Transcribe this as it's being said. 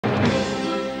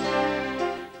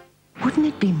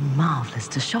be marvelous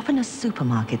to shop in a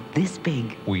supermarket this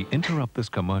big. We interrupt this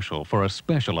commercial for a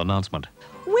special announcement.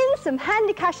 Win some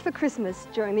handy cash for Christmas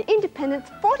during the Independents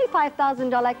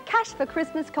 $45,000 Cash for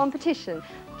Christmas competition.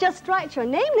 Just write your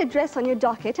name and address on your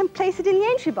docket and place it in the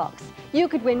entry box. You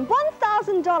could win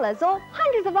 $1,000 or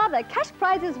hundreds of other cash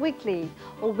prizes weekly,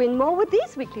 or win more with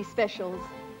these weekly specials.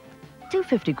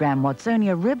 250-gram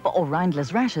Watsonia rib or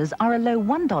rindless rashers are a low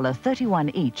 $1.31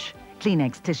 each.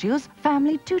 Kleenex tissues,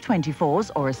 family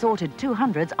 224s or assorted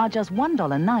 200s are just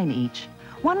 $1.09 each.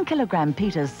 1 kilogram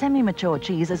Peter's semi-mature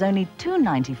cheese is only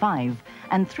 $2.95,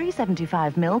 and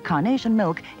 375ml carnation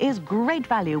milk is great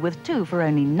value with 2 for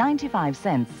only 95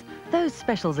 cents. Those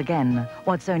specials again: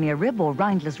 Watsonia rib or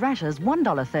rindless rashers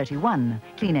 $1.31,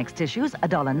 Kleenex tissues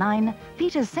 $1.09,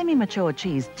 Peter's semi-mature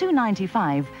cheese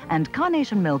 $2.95, and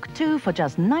carnation milk 2 for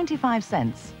just 95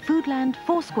 cents. Foodland,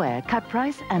 Foursquare, Cut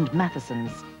Price and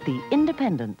Matheson's. The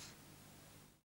Independents.